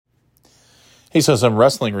Hey, so some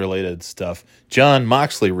wrestling related stuff. Jon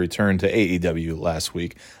Moxley returned to AEW last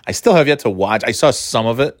week. I still have yet to watch. I saw some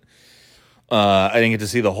of it. I didn't get to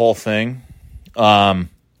see the whole thing. But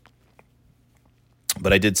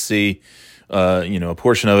I did see, a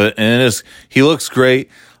portion of it. And he looks great.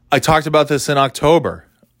 I talked about this in October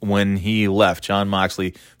when he left. Jon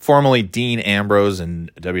Moxley, formerly Dean Ambrose in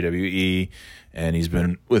WWE, and he's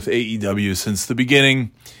been with AEW since the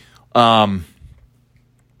beginning.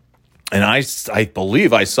 And I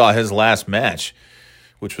believe I saw his last match,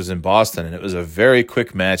 which was in Boston, and it was a very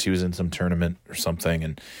quick match. He was in some tournament or something,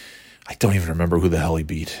 and I don't even remember who the hell he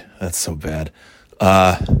beat. That's so bad.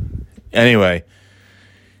 Anyway,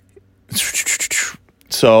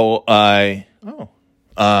 so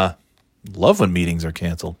love when meetings are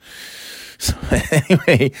canceled. So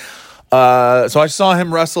anyway, so I saw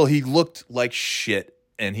him wrestle. He looked like shit,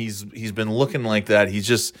 and he's been looking like that.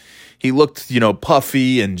 He looked,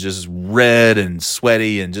 puffy and just red and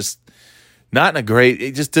sweaty and just not in a great.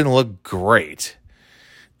 It just didn't look great.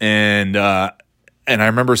 And I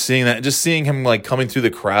remember seeing that, just seeing him like coming through the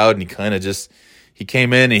crowd, and he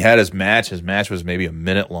came in, he had his match. His match was maybe a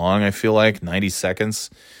minute long, I feel like, 90 seconds.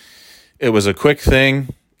 It was a quick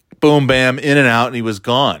thing, boom, bam, in and out, and he was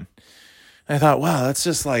gone. And I thought, wow, that's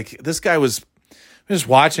just like, this guy was just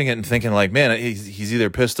watching it and thinking like, man, he's either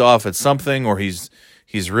pissed off at something or he's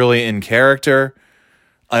really in character.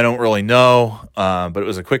 I don't really know, but it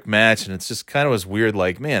was a quick match, and it's just kind of was weird.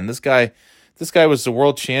 Like, man, this guy was the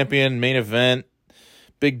world champion, main event,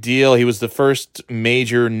 big deal. He was the first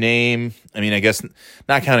major name. I mean, I guess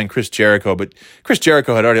not counting Chris Jericho, but Chris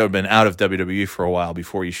Jericho had already been out of WWE for a while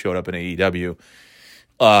before he showed up in AEW.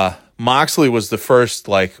 Moxley was the first,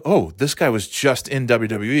 like, oh, this guy was just in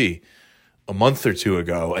WWE a month or two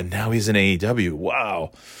ago, and now he's in AEW.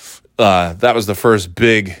 Wow. That was the first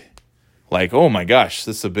big, like, oh my gosh,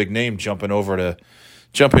 this is a big name jumping over to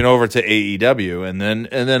AEW, and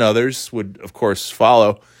then others would of course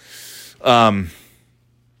follow. And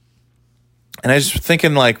I was just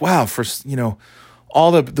thinking like, wow, for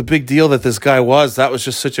all the big deal that this guy was, that was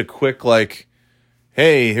just such a quick like,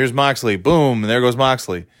 hey, here's Moxley, boom, and there goes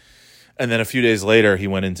Moxley, and then a few days later he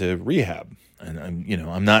went into rehab, and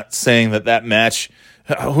I'm not saying that match.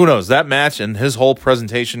 Who knows? That match and his whole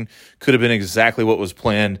presentation could have been exactly what was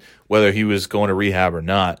planned, whether he was going to rehab or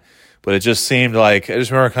not. But it just seemed like, I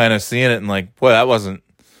just remember kind of seeing it and like, boy, that wasn't,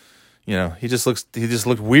 he just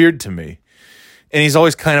looked weird to me. And he's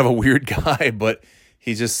always kind of a weird guy, but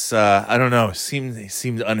he just, I don't know, he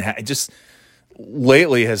seemed unhappy. Just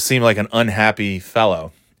lately has seemed like an unhappy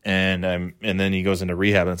fellow. And then he goes into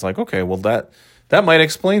rehab, and it's like, okay, well that might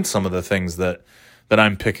explain some of the things that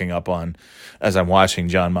I'm picking up on as I'm watching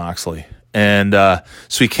Jon Moxley. And so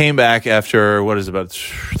he came back after, about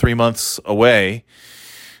 3 months away.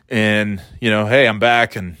 And, hey, I'm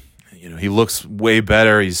back. And, he looks way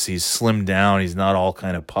better. He's slimmed down. He's not all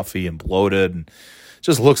kind of puffy and bloated, and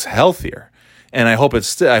just looks healthier. And I hope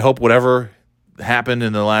I hope whatever happened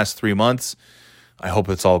in the last 3 months, I hope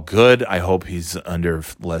it's all good. I hope he's under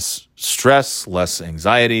less stress, less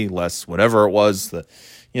anxiety, less whatever it was that,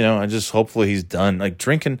 I just hopefully he's done. Like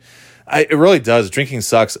drinking, it really does. Drinking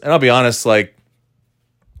sucks. And I'll be honest, like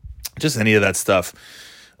just any of that stuff,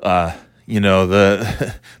 the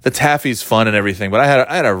taffy's fun and everything, but I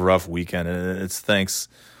had a rough weekend, and it's thanks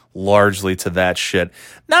largely to that shit.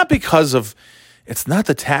 Not because of, it's not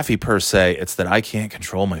the taffy per se. It's that I can't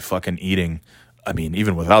control my fucking eating. I mean,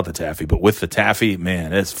 even without the taffy, but with the taffy,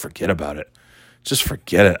 man, forget about it. Just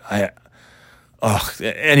forget it.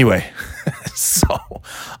 Anyway, so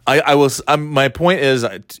my point is,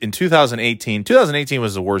 in 2018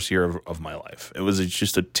 was the worst year of my life. It was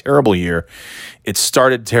just a terrible year. It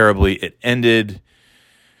started terribly. It ended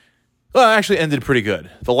pretty good.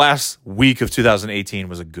 The last week of 2018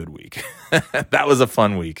 was a good week. That was a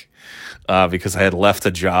fun week, because I had left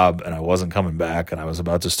a job and I wasn't coming back, and I was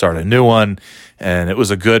about to start a new one. And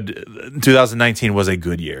 2019 was a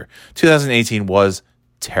good year. 2018 was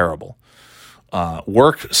terrible.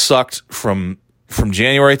 Work sucked from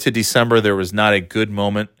January to December. There was not a good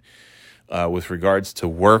moment with regards to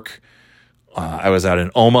work. I was out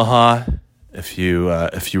in Omaha, if you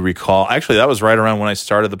recall. Actually, that was right around when I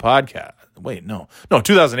started the podcast. Wait, no,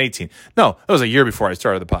 2018. No, that was a year before I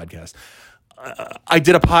started the podcast. I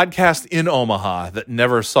did a podcast in Omaha that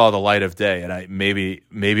never saw the light of day, and maybe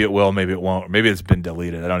it will, maybe it won't, or maybe it's been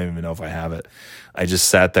deleted. I don't even know if I have it. I just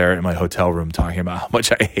sat there in my hotel room talking about how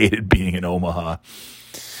much I hated being in Omaha.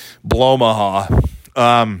 Blomaha.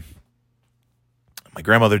 My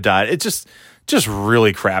grandmother died. It's just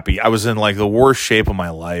really crappy. I was in like the worst shape of my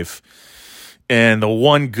life. And the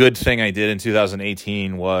one good thing I did in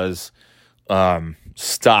 2018 was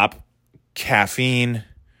stop caffeine.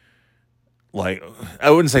 Like,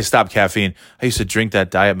 I wouldn't say stop caffeine. I used to drink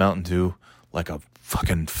that Diet Mountain Dew like a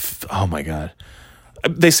fucking, oh my God.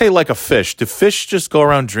 They say like a fish. Do fish just go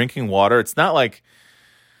around drinking water? It's not like,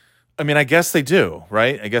 I mean, I guess they do,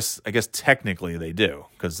 right? I guess technically they do,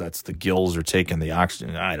 because that's the gills are taking the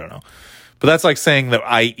oxygen. I don't know. But that's like saying that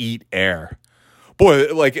I eat air.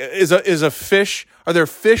 Boy, like, is a fish, are there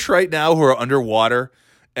fish right now who are underwater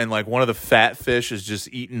and like one of the fat fish is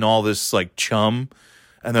just eating all this like chum?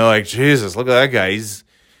 And they're like, Jesus, look at that guy.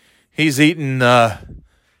 He's eating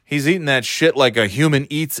that shit like a human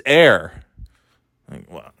eats air. Like,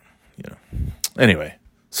 well, you know. Anyway,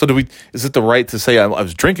 so is it the right to say I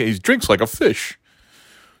was drinking? He drinks like a fish.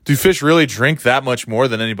 Do fish really drink that much more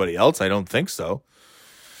than anybody else? I don't think so.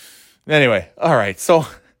 Anyway, all right. So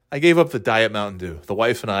I gave up the Diet Mountain Dew. The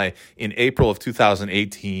wife and I, in April of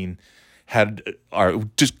 2018, had our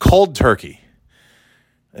just cold turkey.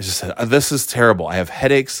 I just said, this is terrible. I have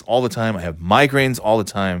headaches all the time. I have migraines all the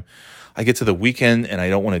time. I get to the weekend and I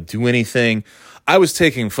don't want to do anything. I was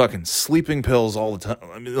taking fucking sleeping pills all the time.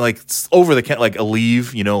 I mean, like over the like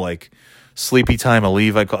Aleve, you know, like sleepy time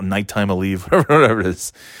Aleve. I call it nighttime Aleve, whatever it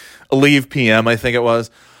is. Aleve PM, I think it was.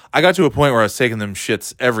 I got to a point where I was taking them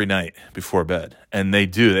shits every night before bed, and they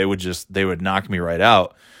would knock me right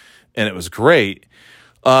out, and it was great.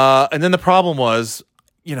 And then the problem was,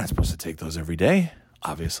 you're not supposed to take those every day,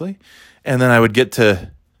 obviously. And then I would get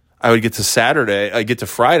to Saturday, I get to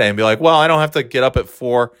Friday and be like, well, I don't have to get up at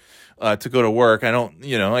 4 to go to work. I don't,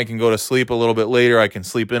 I can go to sleep a little bit later. I can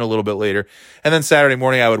sleep in a little bit later. And then Saturday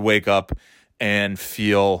morning I would wake up and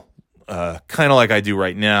feel kind of like I do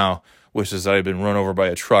right now, which is I've been run over by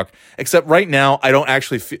a truck. Except right now, I don't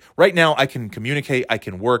actually feel, right now I can communicate, I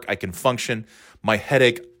can work, I can function. My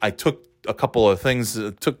headache, I took a couple of things,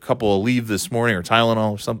 took a couple of leave this morning or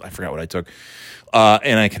Tylenol or something. I forgot what I took.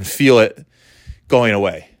 And I can feel it going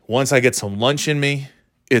away. Once I get some lunch in me,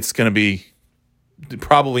 it's going to be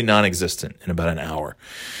probably non-existent in about an hour.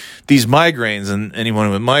 These migraines, and anyone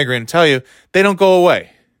with migraine tell you, they don't go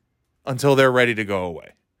away until they're ready to go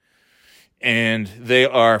away. And they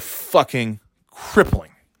are fucking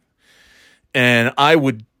crippling. And I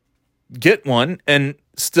would get one and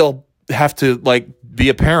still have to like be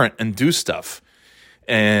a parent and do stuff.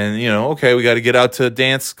 And, okay, we got to get out to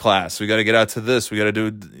dance class. We got to get out to this. We got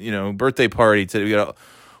to do, birthday party. We got to,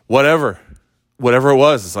 whatever it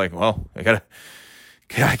was. It's like, well, I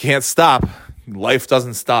can't stop. Life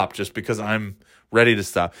doesn't stop just because I'm ready to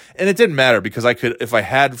stop. And it didn't matter because I could, if I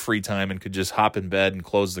had free time and could just hop in bed and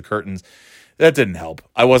close the curtains, that didn't help.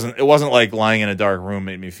 It wasn't like lying in a dark room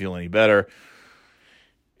made me feel any better.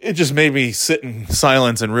 It just made me sit in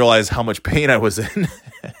silence and realize how much pain I was in.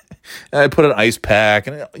 And I put an ice pack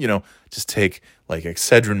and, just take like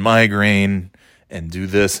Excedrin migraine and do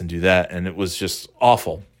this and do that. And it was just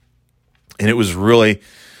awful. And it was really,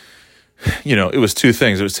 it was two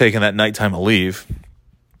things. It was taking that nighttime Aleve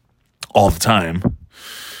all the time.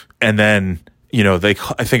 And then, I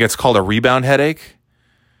think it's called a rebound headache.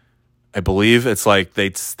 I believe it's like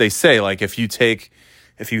they say, like, if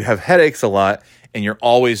you have headaches a lot and you're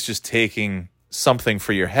always just taking something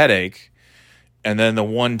for your headache, and then the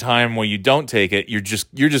one time where you don't take it, you're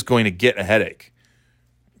just going to get a headache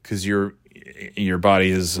because your body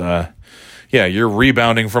is, you're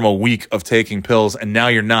rebounding from a week of taking pills, and now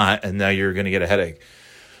you're not, and now you're going to get a headache.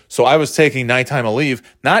 So I was taking nighttime Aleve,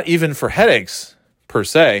 not even for headaches per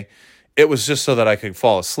se. It was just so that I could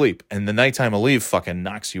fall asleep, and the nighttime Aleve fucking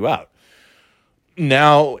knocks you out.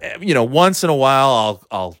 Now, once in a while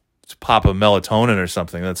I'll pop a melatonin or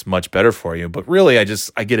something that's much better for you. But really, I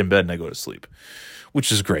get in bed and I go to sleep,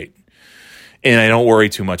 which is great. And I don't worry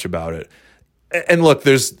too much about it. And look,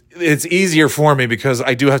 it's easier for me because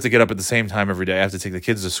I do have to get up at the same time every day. I have to take the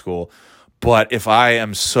kids to school. But if I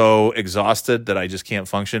am so exhausted that I just can't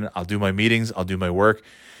function, I'll do my meetings, I'll do my work.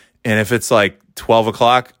 And if it's like 12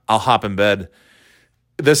 o'clock, I'll hop in bed.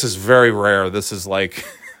 This is very rare. This is like,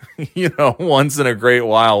 once in a great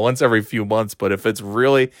while, once every few months. But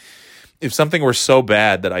if something were so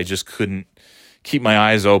bad that I just couldn't keep my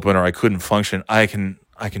eyes open or I couldn't function, I can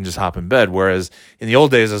just hop in bed. Whereas in the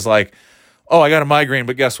old days, it's like, oh, I got a migraine,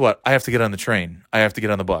 but guess what? I have to get on the train. I have to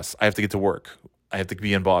get on the bus. I have to get to work. I have to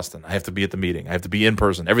be in Boston. I have to be at the meeting. I have to be in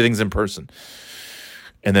person. Everything's in person.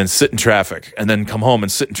 And then sit in traffic, and then come home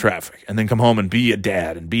and sit in traffic, and then come home and be a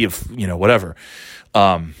dad and be whatever.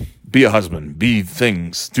 Be a husband, be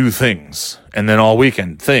things, do things. And then all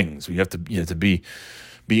weekend, things. You have to be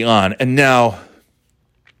on. And now,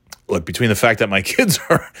 look, between the fact that my kids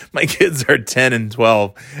are 10 and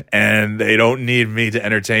 12 and they don't need me to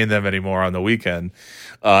entertain them anymore on the weekend.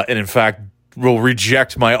 And in fact, will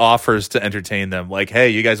reject my offers to entertain them. Like, hey,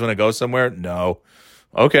 you guys want to go somewhere? No.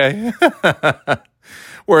 Okay.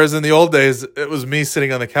 Whereas in the old days, it was me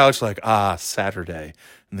sitting on the couch like, Saturday.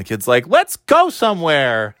 And the kid's like, let's go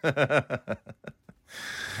somewhere.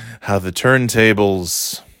 How the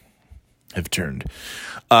turntables have turned,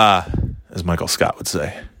 as Michael Scott would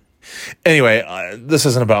say. Anyway, this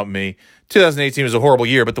isn't about me. 2018 was a horrible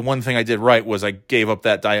year, but the one thing I did right was I gave up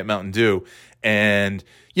that Diet Mountain Dew. And,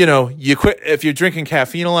 you quit. If you're drinking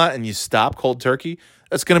caffeine a lot and you stop cold turkey,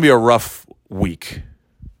 that's going to be a rough week,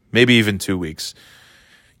 maybe even 2 weeks.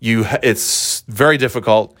 It's very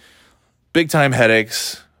difficult, big time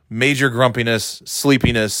headaches, major grumpiness,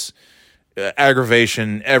 sleepiness,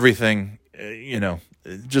 aggravation, everything,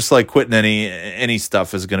 just like quitting any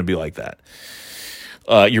stuff is going to be like that.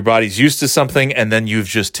 Your body's used to something and then you've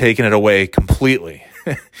just taken it away completely.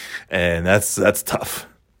 And that's tough.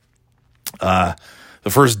 The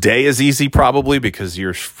first day is easy probably because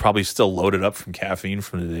you're probably still loaded up from caffeine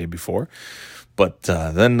from the day before. But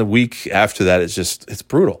then the week after that, it's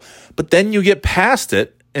brutal. But then you get past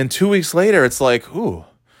it, and 2 weeks later, it's like, ooh,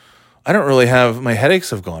 I don't really my headaches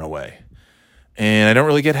have gone away. And I don't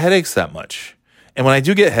really get headaches that much. And when I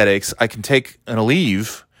do get headaches, I can take an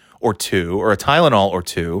Aleve or two, or a Tylenol or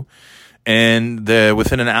two, and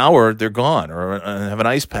within an hour, they're gone, or have an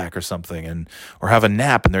ice pack or something, or have a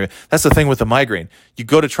nap. And that's the thing with the migraine. You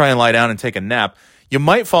go to try and lie down and take a nap, you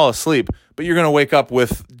might fall asleep, but you're going to wake up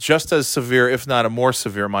with just as severe, if not a more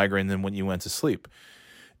severe migraine than when you went to sleep.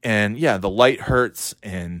 And yeah, the light hurts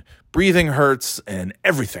and breathing hurts and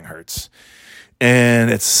everything hurts. And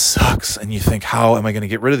it sucks. And you think, how am I going to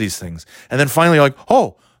get rid of these things? And then finally you're like,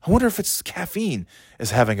 oh, I wonder if it's caffeine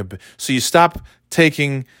is having so you stop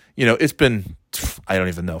taking, it's been, I don't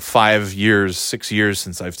even know, 6 years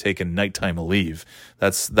since I've taken nighttime Aleve.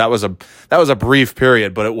 That was a brief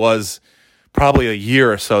period, but it was probably a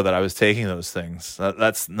year or so that I was taking those things.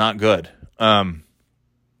 That's not good. I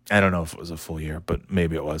don't know if it was a full year, but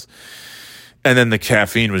maybe it was. And then the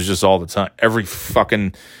caffeine was just all the time. Every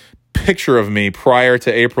fucking picture of me prior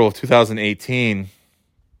to April of 2018,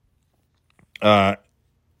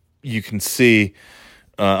 you can see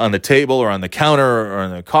on the table or on the counter or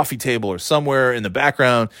on the coffee table or somewhere in the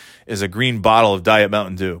background is a green bottle of Diet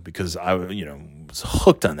Mountain Dew because I was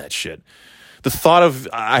hooked on that shit. The thought of,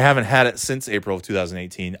 I haven't had it since April of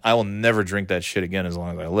 2018. I will never drink that shit again as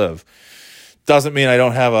long as I live. Doesn't mean I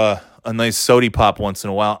don't have a nice soda pop once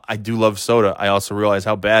in a while. I do love soda. I also realize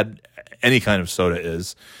how bad any kind of soda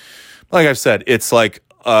is. Like I've said, it's like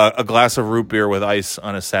a glass of root beer with ice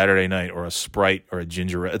on a Saturday night, or a Sprite or a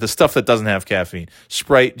ginger ale. The stuff that doesn't have caffeine.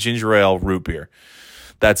 Sprite, ginger ale, root beer.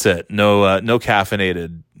 That's it. No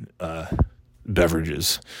caffeinated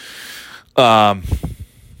beverages. And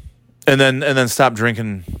then stop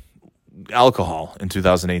drinking alcohol in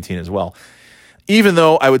 2018 as well. Even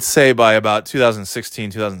though I would say by about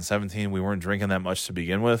 2016, 2017, we weren't drinking that much to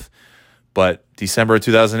begin with. But December of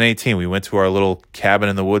 2018, we went to our little cabin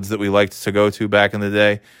in the woods that we liked to go to back in the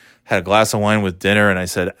day, had a glass of wine with dinner, and I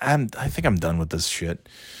said, I think I'm done with this shit.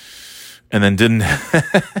 And then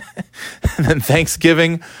and then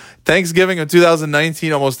Thanksgiving of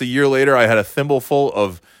 2019, almost a year later, I had a thimbleful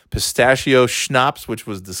of pistachio schnapps, which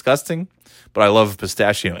was disgusting, but I love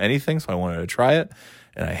pistachio anything, so I wanted to try it,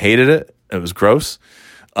 and I hated it. It was gross.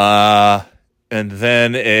 And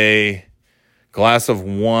then a glass of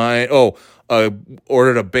wine.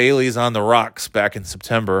 Ordered a Bailey's on the rocks back in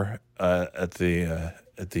September at the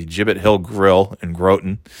Gibbet Hill Grill in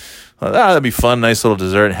Groton. That'd be fun, nice little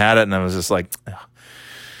dessert. Had it, and I was just like,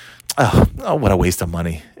 oh, what a waste of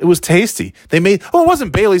money. It was tasty. It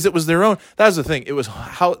wasn't Bailey's, it was their own. That was the thing. It was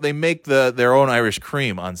how they make their own Irish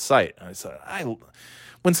cream on site. I said,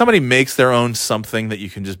 when somebody makes their own something that you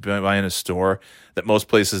can just buy in a store that most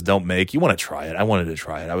places don't make, you want to try it. I wanted to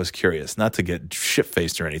try it. I was curious, not to get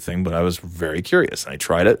shit-faced or anything, but I was very curious. I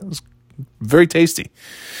tried it. It was very tasty.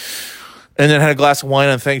 And then had a glass of wine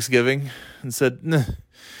on Thanksgiving and said,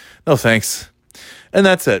 no thanks. And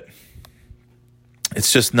that's it.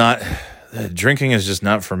 It's just not, drinking is just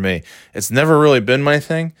not for me. It's never really been my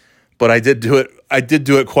thing, but I did do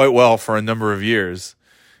it quite well for a number of years.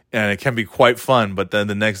 And it can be quite fun, but then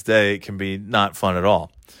the next day it can be not fun at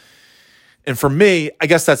all. And for me, I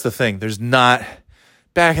guess that's the thing. There's not,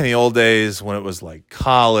 back in the old days when it was like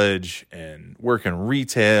college and working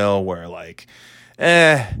retail, where like,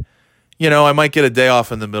 I might get a day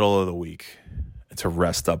off in the middle of the week to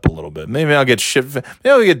rest up a little bit. Maybe I'll get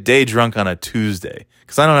day drunk on a Tuesday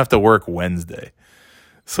because I don't have to work Wednesday.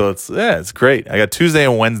 So it's great. I got Tuesday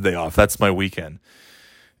and Wednesday off. That's my weekend.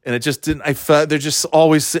 And it just didn't, I felt there's just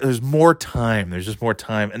always, there's more time. There's just more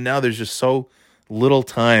time. And now there's just so little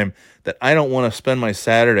time that I don't want to spend my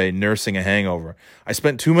Saturday nursing a hangover. I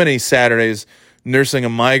spent too many Saturdays nursing a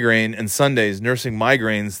migraine and Sundays nursing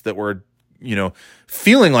migraines that were,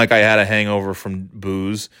 feeling like I had a hangover from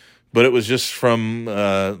booze, but it was just from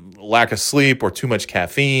lack of sleep or too much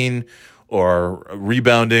caffeine or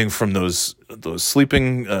rebounding from those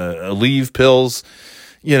sleeping Aleve pills.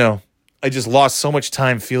 I just lost so much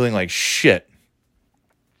time feeling like shit.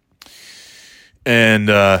 And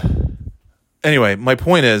anyway, my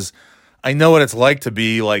point is, I know what it's like to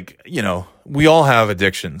be like, we all have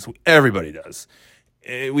addictions. Everybody does.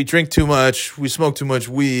 We drink too much. We smoke too much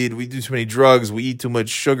weed. We do too many drugs. We eat too much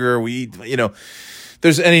sugar. We eat,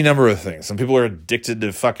 there's any number of things. Some people are addicted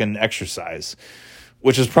to fucking exercise,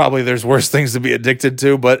 which is probably, there's worse things to be addicted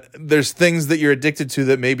to, but there's things that you're addicted to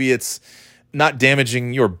that maybe it's not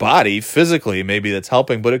damaging your body physically, maybe that's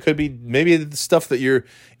helping, but it could be maybe the stuff that you're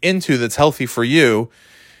into that's healthy for you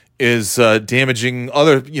is damaging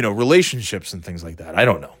other, relationships and things like that. I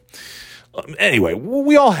don't know. Anyway,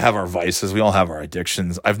 we all have our vices. We all have our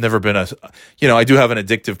addictions. I've never been I do have an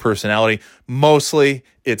addictive personality. Mostly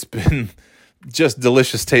it's been just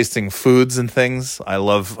delicious tasting foods and things.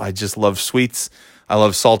 I just love sweets. I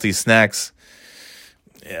love salty snacks.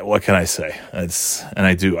 Yeah, what can I say? I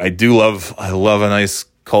love a nice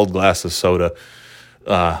cold glass of soda,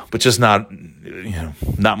 but just not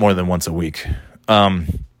more than once a week.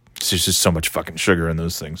 There's just so much fucking sugar in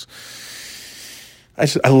those things.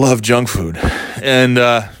 I love junk food, and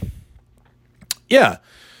yeah.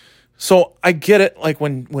 So I get it. Like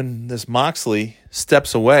when this Moxley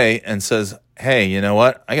steps away and says, "Hey, you know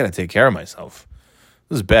what? I got to take care of myself.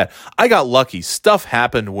 This is bad." I got lucky. Stuff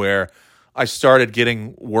happened where I started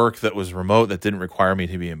getting work that was remote that didn't require me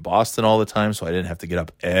to be in Boston all the time, so I didn't have to get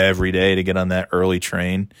up every day to get on that early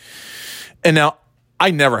train. And now I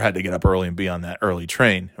never had to get up early and be on that early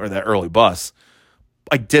train or that early bus.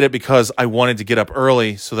 I did it because I wanted to get up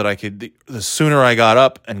early so that the sooner I got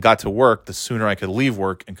up and got to work, the sooner I could leave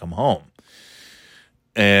work and come home.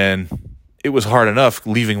 And it was hard enough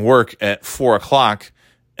leaving work at 4:00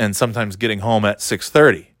 and sometimes getting home at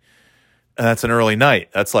 6:30. And that's an early night.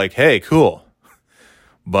 That's like, hey, cool.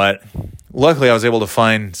 But luckily I was able to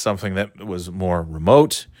find something that was more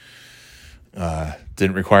remote.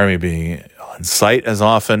 Didn't require me being on site as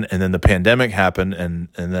often. And then the pandemic happened and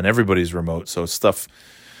then everybody's remote. So stuff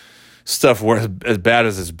as bad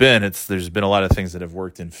as it's been, there's been a lot of things that have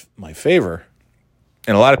worked in my favor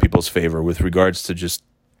and a lot of people's favor with regards to just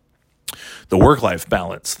the work-life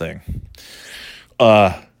balance thing.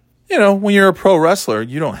 When you're a pro wrestler,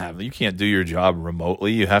 you can't do your job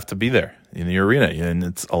remotely. You have to be there in the arena, and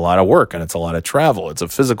it's a lot of work, and it's a lot of travel. It's a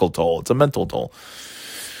physical toll. It's a mental toll.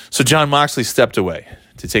 So Jon Moxley stepped away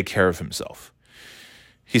to take care of himself.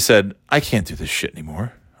 He said, I can't do this shit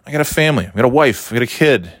anymore. I got a family. I got a wife. I got a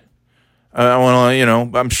kid. I want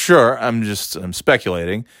to, I'm sure, I'm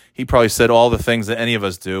speculating. He probably said all the things that any of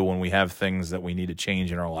us do when we have things that we need to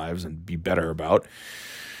change in our lives and be better about.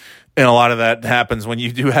 And a lot of that happens when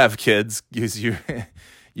you do have kids.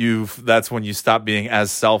 That's when you stop being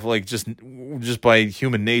as just by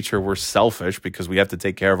human nature, we're selfish because we have to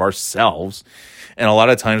take care of ourselves. And a lot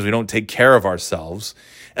of times we don't take care of ourselves.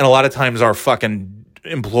 And a lot of times our fucking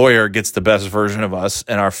employer gets the best version of us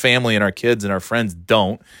and our family and our kids and our friends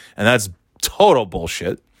don't. And that's total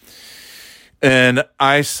bullshit. And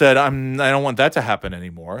I said, I don't want that to happen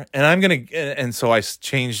anymore. And so I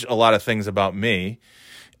changed a lot of things about me.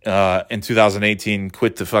 In 2018,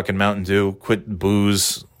 quit the fucking Mountain Dew, quit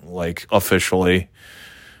booze, like officially,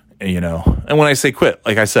 and when I say quit,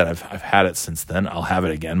 like I said, I've had it since then. I'll have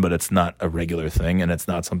it again, but it's not a regular thing and it's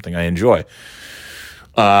not something I enjoy.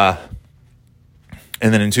 And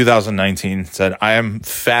then in 2019 said, I am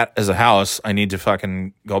fat as a house. I need to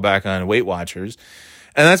fucking go back on Weight Watchers.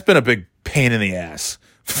 And that's been a big pain in the ass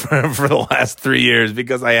for the last 3 years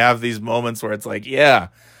because I have these moments where it's like, yeah,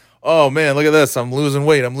 oh man, look at this. I'm losing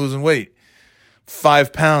weight.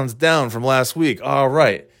 5 pounds down from last week. All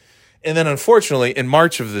right. And then unfortunately, in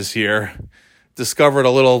March of this year, discovered a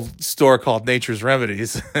little store called Nature's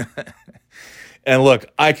Remedies. And look,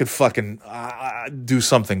 I could fucking do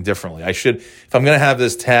something differently. I should, if I'm going to have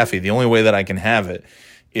this taffy, the only way that I can have it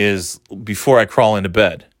is before I crawl into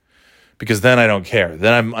bed. Because then I don't care.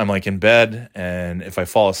 Then I'm like in bed, and if I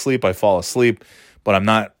fall asleep, I fall asleep. But I'm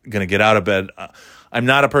not going to get out of bed. I'm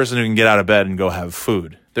not a person who can get out of bed and go have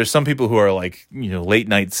food. There's some people who are like, late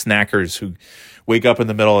night snackers who wake up in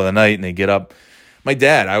the middle of the night and they get up. My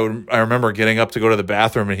dad, I remember getting up to go to the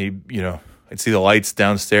bathroom and he, I'd see the lights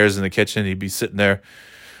downstairs in the kitchen. He'd be sitting there,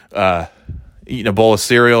 eating a bowl of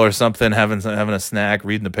cereal or something, having a snack,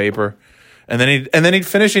 reading the paper, and then he'd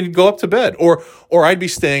finish and he'd go up to bed. Or I'd be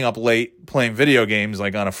staying up late playing video games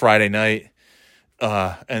like on a Friday night,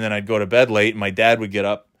 and then I'd go to bed late, and my dad would get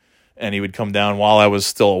up and he would come down while I was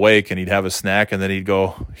still awake, and he'd have a snack, and then he'd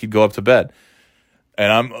go up to bed.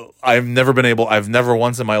 And I've never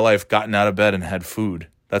once in my life gotten out of bed and had food.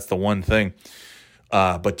 That's the one thing.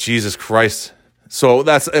 But Jesus Christ. So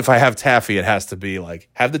that's, if I have taffy, it has to be like,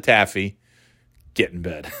 have the taffy, get in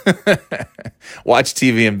bed. Watch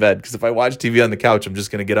TV in bed. Because if I watch TV on the couch, I'm just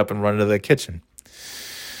going to get up and run into the kitchen.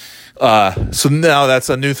 So now that's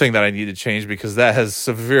a new thing that I need to change, because that has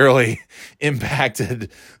severely impacted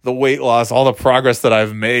the weight loss, all the progress that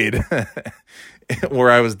I've made. Where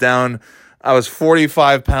I was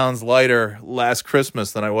 45 pounds lighter last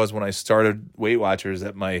Christmas than I was when I started Weight Watchers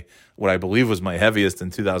at what I believe was my heaviest in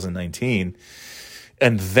 2019.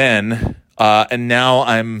 And then, and now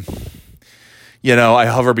I'm, I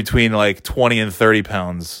hover between like 20 and 30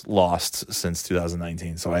 pounds lost since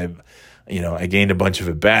 2019. So I gained a bunch of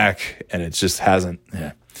it back, and it just hasn't,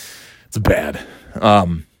 it's bad.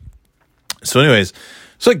 So anyways,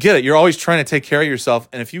 so I get it. You're always trying to take care of yourself.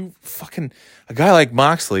 And if you a guy like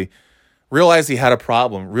Moxley realized he had a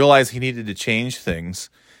problem, realized he needed to change things,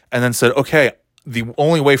 and then said, okay, the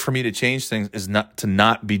only way for me to change things is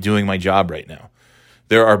not be doing my job right now.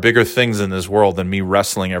 There are bigger things in this world than me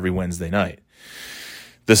wrestling every Wednesday night.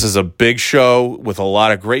 This is a big show with a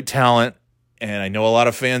lot of great talent, and I know a lot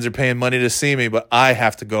of fans are paying money to see me, but I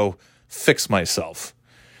have to go fix myself.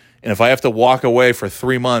 And if I have to walk away for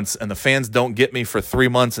 3 months and the fans don't get me for 3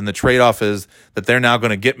 months, and the trade-off is that they're now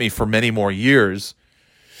going to get me for many more years,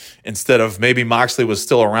 instead of maybe Moxley was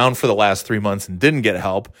still around for the last 3 months and didn't get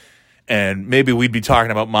help, and maybe we'd be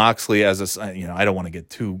talking about Moxley as I don't want to get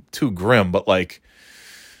too grim, but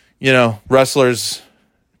wrestlers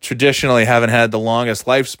traditionally haven't had the longest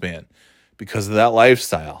lifespan because of that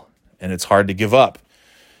lifestyle, and it's hard to give up.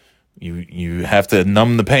 You have to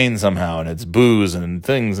numb the pain somehow, and it's booze and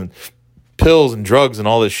things and pills and drugs and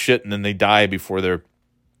all this shit, and then they die before they're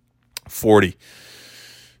 40.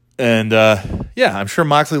 And I'm sure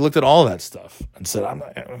Moxley looked at all of that stuff and said, I'm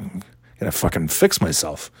gonna fucking fix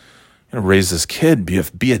myself. I'm gonna raise this kid,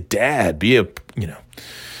 be a dad,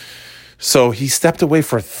 So he stepped away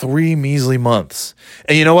for 3 measly months.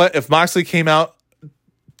 And you know what? If Moxley came out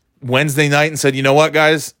Wednesday night and said, you know what,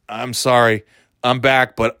 guys, I'm sorry, I'm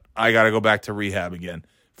back, but I got to go back to rehab again.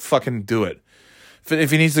 Fucking do it.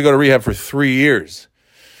 If he needs to go to rehab for 3 years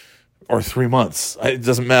or 3 months, it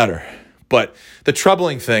doesn't matter. But the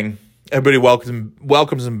troubling thing, everybody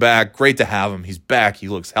welcomes him back. Great to have him. He's back. He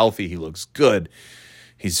looks healthy. He looks good.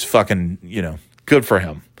 He's fucking, good for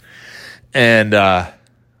him. And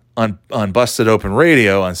on Busted Open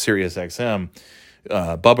Radio on Sirius XM,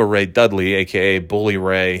 Bubba Ray Dudley, a.k.a. Bully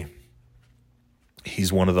Ray,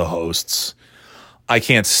 he's one of the hosts. I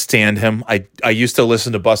can't stand him. I used to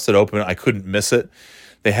listen to Busted Open. I couldn't miss it.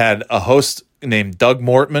 They had a host named Doug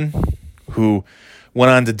Mortman, who went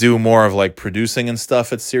on to do more of like producing and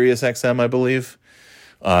stuff at Sirius XM, I believe.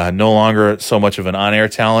 No longer so much of an on-air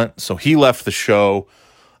talent. So he left the show,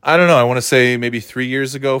 I don't know, I want to say maybe 3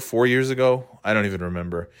 years ago, 4 years ago. I don't even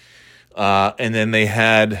remember. And then they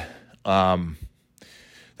had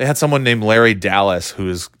someone named Larry Dallas,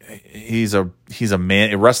 he's a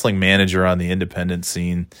wrestling manager on the independent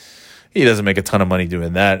scene. He doesn't make a ton of money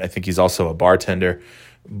doing that. I think he's also a bartender.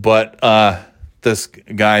 But this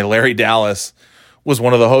guy, Larry Dallas, was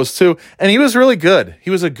one of the hosts too. And he was really good.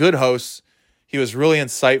 He was a good host. He was really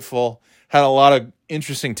insightful, had a lot of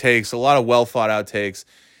interesting takes, a lot of well thought out takes.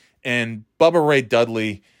 And Bubba Ray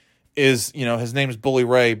Dudley is, his name is Bully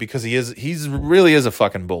Ray because he's really is a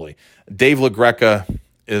fucking bully. Dave LaGreca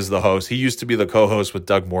is the host. He used to be the co-host with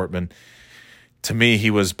Doug Mortman. To me, he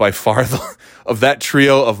was by far of that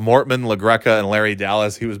trio of Mortman, LaGreca, and Larry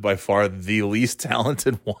Dallas, he was by far the least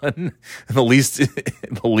talented one, and the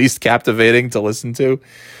least captivating to listen to.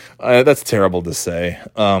 That's terrible to say,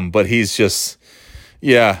 but he's just,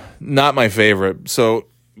 not my favorite. So,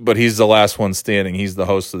 but he's the last one standing. He's the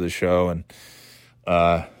host of the show, and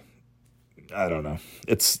I don't know.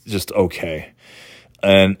 It's just okay,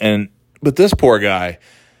 but this poor guy.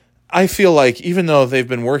 I feel like even though they've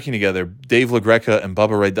been working together, Dave LaGreca and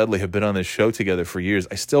Bubba Ray Dudley have been on this show together for years.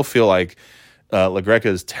 I still feel like LaGreca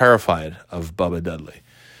is terrified of Bubba Dudley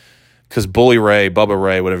because Bully Ray, Bubba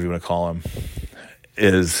Ray, whatever you want to call him,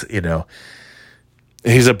 is,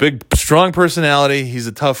 he's a big, strong personality. He's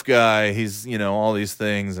a tough guy. He's, all these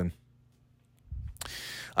things. And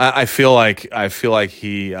I feel like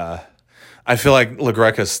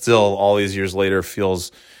LaGreca still all these years later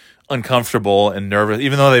feels uncomfortable and nervous,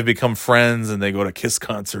 even though they've become friends and they go to Kiss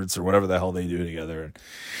concerts or whatever the hell they do together.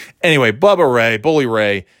 Anyway, Bubba Ray, Bully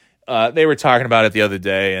Ray, they were talking about it the other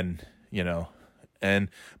day, and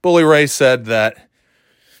Bully Ray said that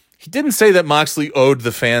he didn't say that Moxley owed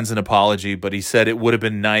the fans an apology, but he said it would have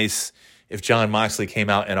been nice if Jon Moxley came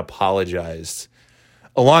out and apologized.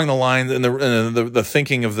 Along the lines, and the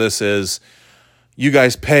thinking of this is, you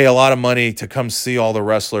guys pay a lot of money to come see all the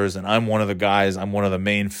wrestlers, and I'm one of the guys, I'm one of the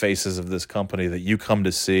main faces of this company that you come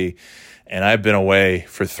to see, and I've been away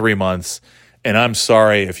for 3 months, and I'm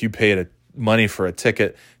sorry if you paid money for a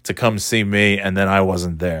ticket to come see me and then I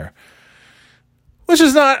wasn't there. Which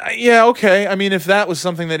is not, yeah, okay. I mean, if that was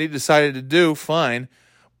something that he decided to do, fine.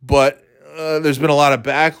 But there's been a lot of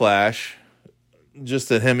backlash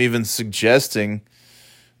just at him even suggesting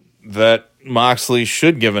that Moxley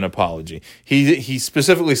should give an apology. He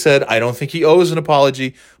specifically said, I don't think he owes an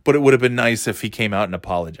apology, but it would have been nice if he came out and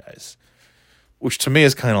apologized. Which to me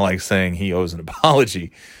is kind of like saying he owes an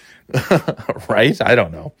apology. Right? I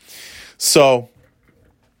don't know. So,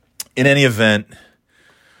 in any event,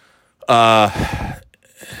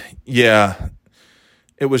 yeah,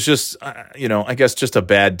 it was just, I guess just a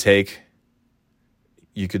bad take,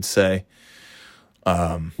 you could say.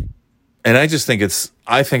 And I just think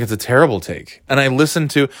I think it's a terrible take. And I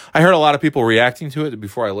heard a lot of people reacting to it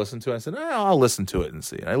before I listened to it. I said, I'll listen to it and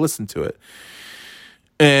see. And I listened to it.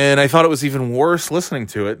 And I thought it was even worse listening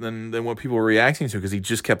to it than what people were reacting to, because he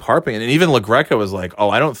just kept harping. And even LaGreca was like,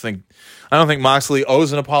 I don't think Moxley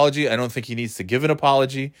owes an apology. I don't think he needs to give an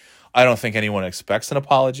apology. I don't think anyone expects an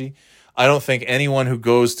apology. I don't think anyone who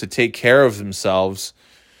goes to take care of themselves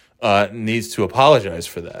needs to apologize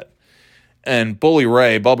for that. And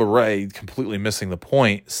Bubba Ray, completely missing the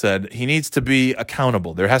point, said he needs to be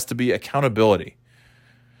accountable. There has to be accountability.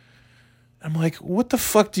 I'm like, what the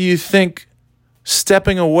fuck do you think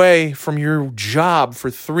stepping away from your job for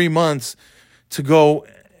 3 months to go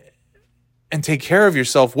and take care of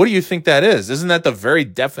yourself, what do you think that is? Isn't that the very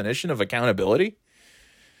definition of accountability?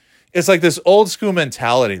 It's like this old school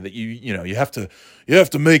mentality that you have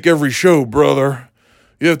to make every show, brother.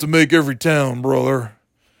 You have to make every town, brother.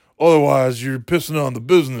 Otherwise, you're pissing on the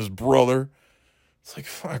business, brother. It's like,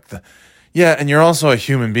 fuck that. Yeah, and you're also a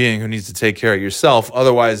human being who needs to take care of yourself.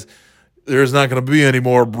 Otherwise, there's not going to be any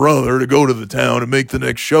more brother to go to the town and make the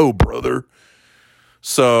next show, brother.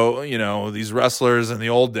 So, these wrestlers in the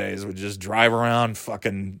old days would just drive around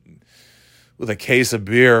fucking with a case of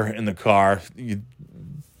beer in the car,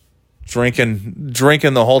 drinking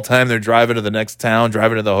the whole time they're driving to the next town,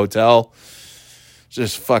 driving to the hotel,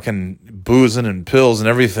 just fucking boozing and pills and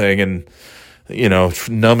everything, and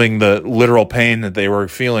numbing the literal pain that they were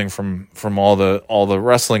feeling from all the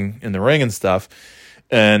wrestling in the ring and stuff.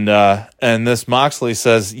 And this Moxley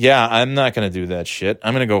says, yeah, I'm not going to do that shit.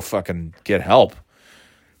 I'm going to go fucking get help.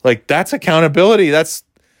 Like, that's accountability. That's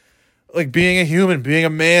like being a human, being a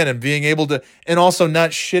man, and being able to, and also not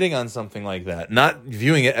shitting on something like that, not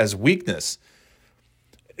viewing it as weakness.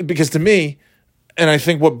 Because to me, and I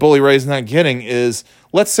think what Bully Ray's not getting is,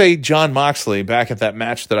 let's say Jon Moxley, back at that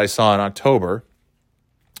match that I saw in October,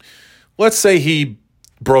 let's say he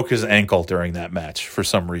broke his ankle during that match for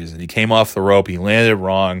some reason. He came off the rope, he landed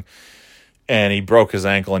wrong, and he broke his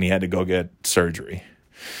ankle, and he had to go get surgery.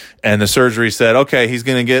 And the surgery said, okay, he's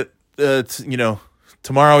going to get,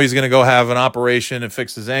 tomorrow he's going to go have an operation and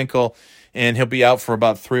fix his ankle, and he'll be out for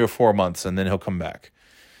about 3 or 4 months, and then he'll come back.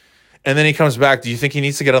 And then he comes back. Do you think he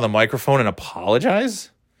needs to get on the microphone and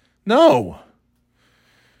apologize? No.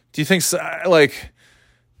 Do you think,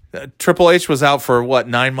 Triple H was out for,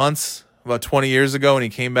 9 months? About 20 years ago, and he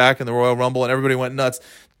came back in the Royal Rumble, and everybody went nuts.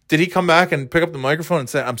 Did he come back and pick up the microphone and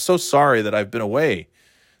say, I'm so sorry that I've been away?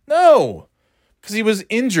 No. Because he was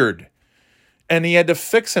injured. And he had to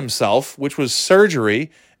fix himself, which was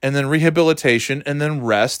surgery, and then rehabilitation, and then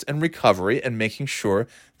rest and recovery, and making sure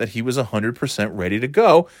that he was 100% ready to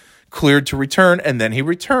go, cleared to return, and then he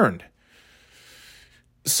returned.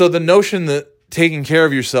 So the notion that taking care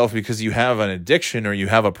of yourself because you have an addiction or you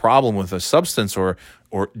have a problem with a substance or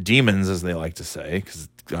demons, as they like to say, because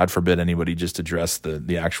God forbid anybody just address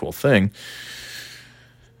the actual thing,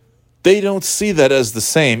 they don't see that as the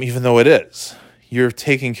same, even though it is. You're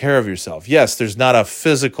taking care of yourself. Yes, there's not a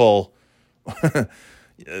physical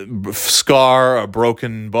scar, a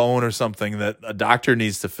broken bone or something that a doctor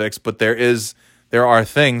needs to fix, but there are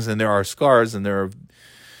things, and there are scars, and there are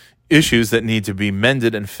issues that need to be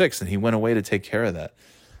mended and fixed, and he went away to take care of that.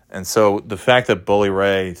 And so the fact that Bully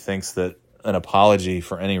Ray thinks that an apology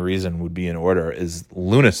for any reason would be in order is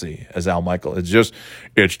lunacy, as Al Michael. It's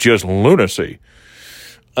just lunacy.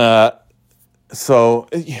 So,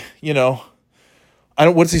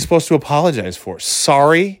 What's he supposed to apologize for?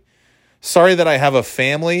 Sorry that I have a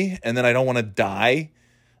family and then I don't want to die.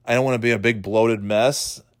 I don't want to be a big bloated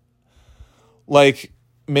mess. Like,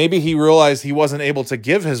 maybe he realized he wasn't able to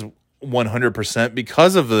give his 100%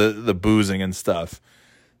 because of the boozing and stuff.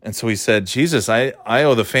 And so he said, Jesus, I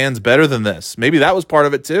owe the fans better than this. Maybe that was part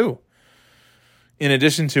of it too. In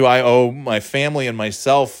addition to, I owe my family and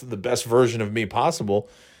myself the best version of me possible.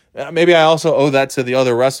 Maybe I also owe that to the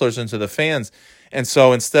other wrestlers and to the fans. And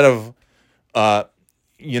so instead of,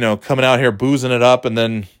 coming out here boozing it up and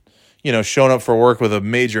then, showing up for work with a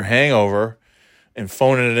major hangover and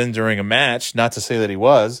phoning it in during a match, not to say that he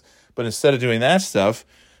was, but instead of doing that stuff,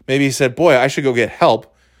 maybe he said, boy, I should go get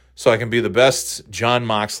help so I can be the best Jon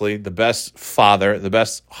Moxley, the best father, the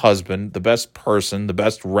best husband, the best person, the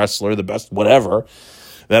best wrestler, the best whatever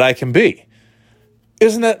that I can be.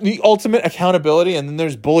 Isn't that the ultimate accountability? And then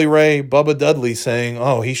there's Bully Ray, Bubba Dudley saying,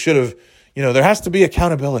 oh, he should have, there has to be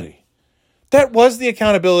accountability. That was the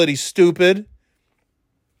accountability, stupid.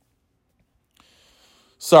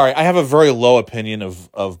 Sorry, I have a very low opinion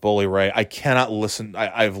of Bully Ray. I cannot listen.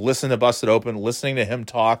 I've listened to Busted Open. Listening to him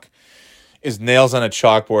talk is nails on a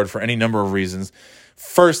chalkboard for any number of reasons.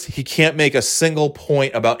 First, he can't make a single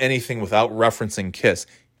point about anything without referencing Kiss,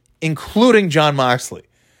 including Jon Moxley.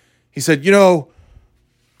 He said,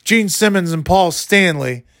 Gene Simmons and Paul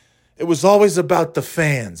Stanley, it was always about the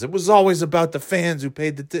fans. It was always about the fans who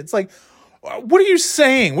paid the... It's like, what are you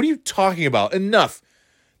saying? What are you talking about? Enough.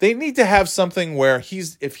 They need to have something where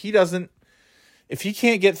if he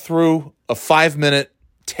can't get through a 5-minute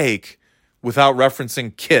take without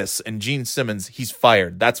referencing Kiss and Gene Simmons, he's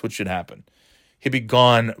fired. That's what should happen. He'd be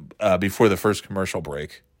gone before the first commercial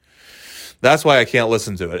break. That's why I can't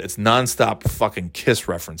listen to it. It's nonstop fucking Kiss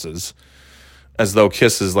references, as though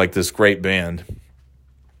Kiss is like this great band.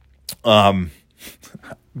 Not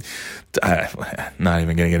even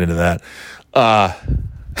gonna get into that.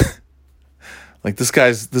 Like this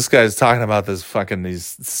guy's talking about these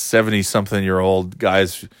 70-something-year-old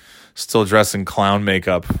guys still dressed in clown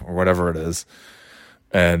makeup or whatever it is.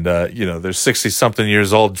 And, they're 60-something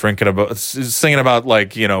years old singing about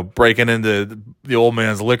breaking into the old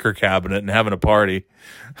man's liquor cabinet and having a party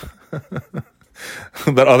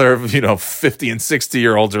that other, 50 and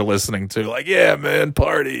 60-year-olds are listening to. Like, yeah, man,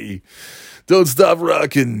 party. Don't stop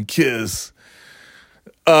rocking, Kiss.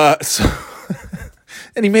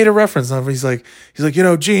 And he made a reference of it. He's like,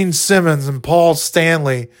 Gene Simmons and Paul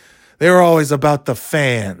Stanley, they were always about the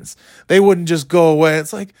fans. They wouldn't just go away.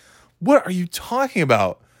 It's like, what are you talking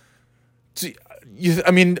about?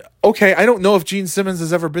 Okay, I don't know if Gene Simmons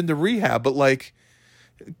has ever been to rehab, but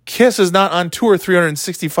Kiss is not on tour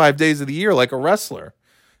 365 days of the year like a wrestler.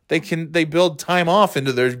 They build time off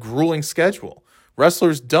into their grueling schedule.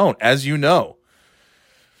 Wrestlers don't, as you know.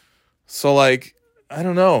 So I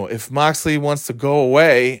don't know. If Moxley wants to go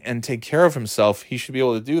away and take care of himself, he should be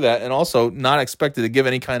able to do that, and also not expected to give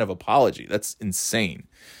any kind of apology. That's insane.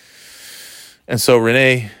 And so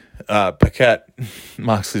Renee Paquette,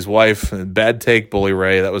 Moxley's wife, bad take, Bully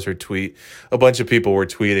Ray, that was her tweet. A bunch of people were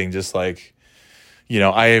tweeting just I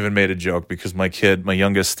even made a joke because my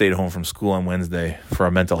youngest, stayed home from school on Wednesday for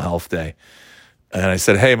a mental health day. And I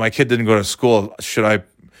said, hey, my kid didn't go to school.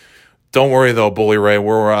 Don't worry though, Bully Ray.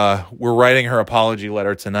 We're writing her apology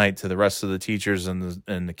letter tonight to the rest of the teachers and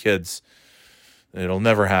the kids. It'll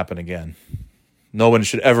never happen again. No one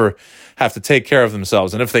should ever have to take care of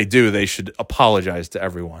themselves, and if they do, they should apologize to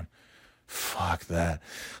everyone. Fuck that.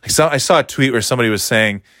 I saw a tweet where somebody was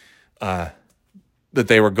saying that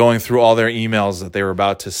they were going through all their emails that they were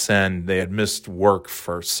about to send. They had missed work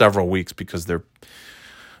for several weeks because I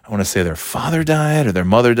want to say their father died or their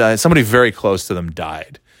mother died. Somebody very close to them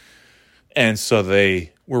died. And so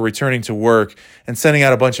they were returning to work and sending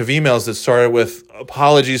out a bunch of emails that started with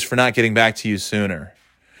apologies for not getting back to you sooner.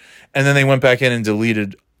 And then they went back in and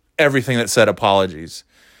deleted everything that said apologies.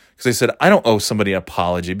 Because they said, I don't owe somebody an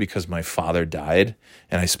apology because my father died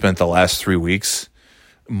and I spent the last 3 weeks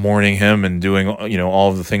mourning him and doing, all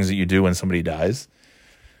of the things that you do when somebody dies.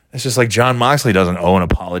 It's just like Jon Moxley doesn't owe an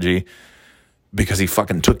apology because he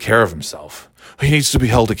fucking took care of himself. He needs to be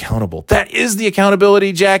held accountable. That is the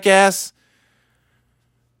accountability, jackass.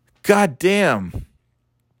 God damn.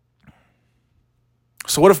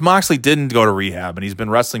 So what if Moxley didn't go to rehab and he's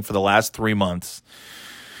been wrestling for the last 3 months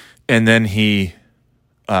and then he,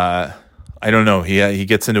 I don't know, he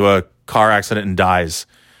gets into a car accident and dies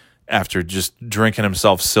after just drinking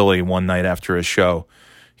himself silly one night after a show.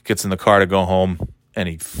 He gets in the car to go home and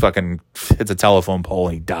he fucking hits a telephone pole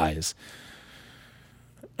and he dies.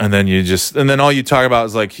 And then all you talk about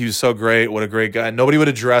is he was so great, what a great guy. Nobody would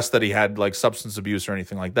address that he had substance abuse or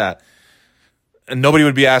anything like that. and nobody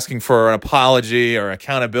would be asking for an apology or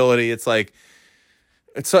accountability. It's like,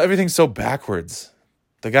 everything's so backwards.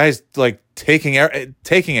 The guy's like taking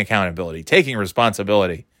accountability, taking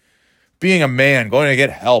responsibility, being a man, going to get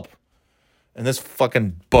help. And this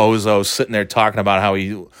fucking bozo sitting there talking about how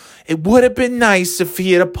it would have been nice if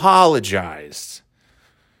he had apologized.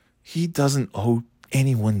 He doesn't owe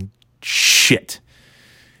anyone shit.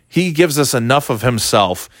 He gives us enough of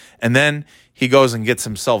himself, and then he goes and gets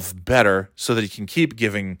himself better so that he can keep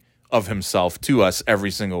giving of himself to us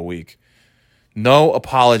every single week. No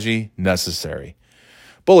apology necessary.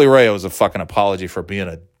 Bully Ray owes a fucking apology for being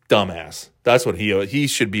a dumbass. That's what he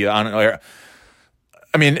should be on air.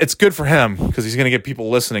 I mean, it's good for him because he's going to get people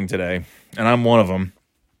listening today, and I'm one of them,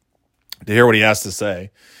 to hear what he has to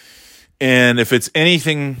say. And if it's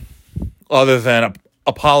anything other than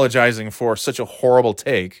apologizing for such a horrible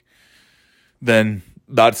take, then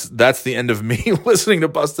that's the end of me listening to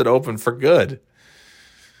Busted Open for good.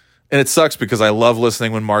 And it sucks because I love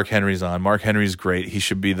listening when Mark Henry's on. Mark Henry's great. He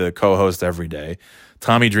should be the co-host every day.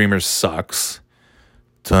 Tommy Dreamer sucks.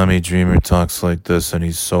 Tommy Dreamer talks like this, and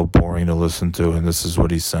he's so boring to listen to, and this is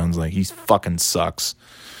what he sounds like. He fucking sucks.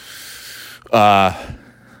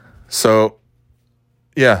 So,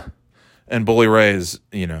 yeah. And Bully Ray is,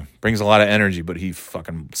 brings a lot of energy, but he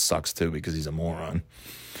fucking sucks too because he's a moron.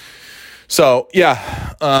 So,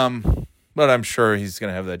 yeah. But I'm sure he's going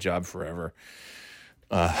to have that job forever.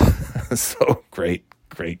 So, great.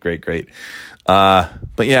 But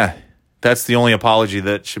yeah, that's the only apology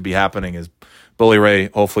that should be happening is Bully Ray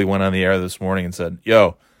hopefully went on the air this morning and said,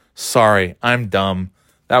 yo, sorry, I'm dumb.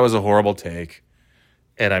 That was a horrible take.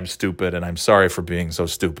 And I'm stupid, and I'm sorry for being so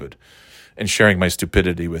stupid and sharing my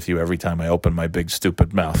stupidity with you every time I open my big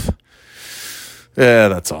stupid mouth. Yeah,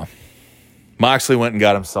 that's all. Moxley went and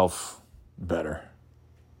got himself better.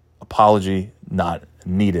 Apology not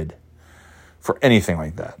needed for anything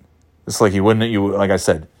like that. It's like like I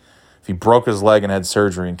said, if he broke his leg and had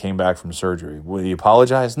surgery and came back from surgery, would he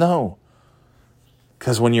apologize? No.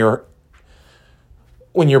 Because when you're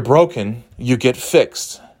broken, you get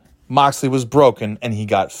fixed. Moxley was broken and he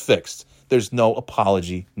got fixed. There's no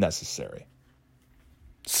apology necessary.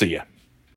 See ya.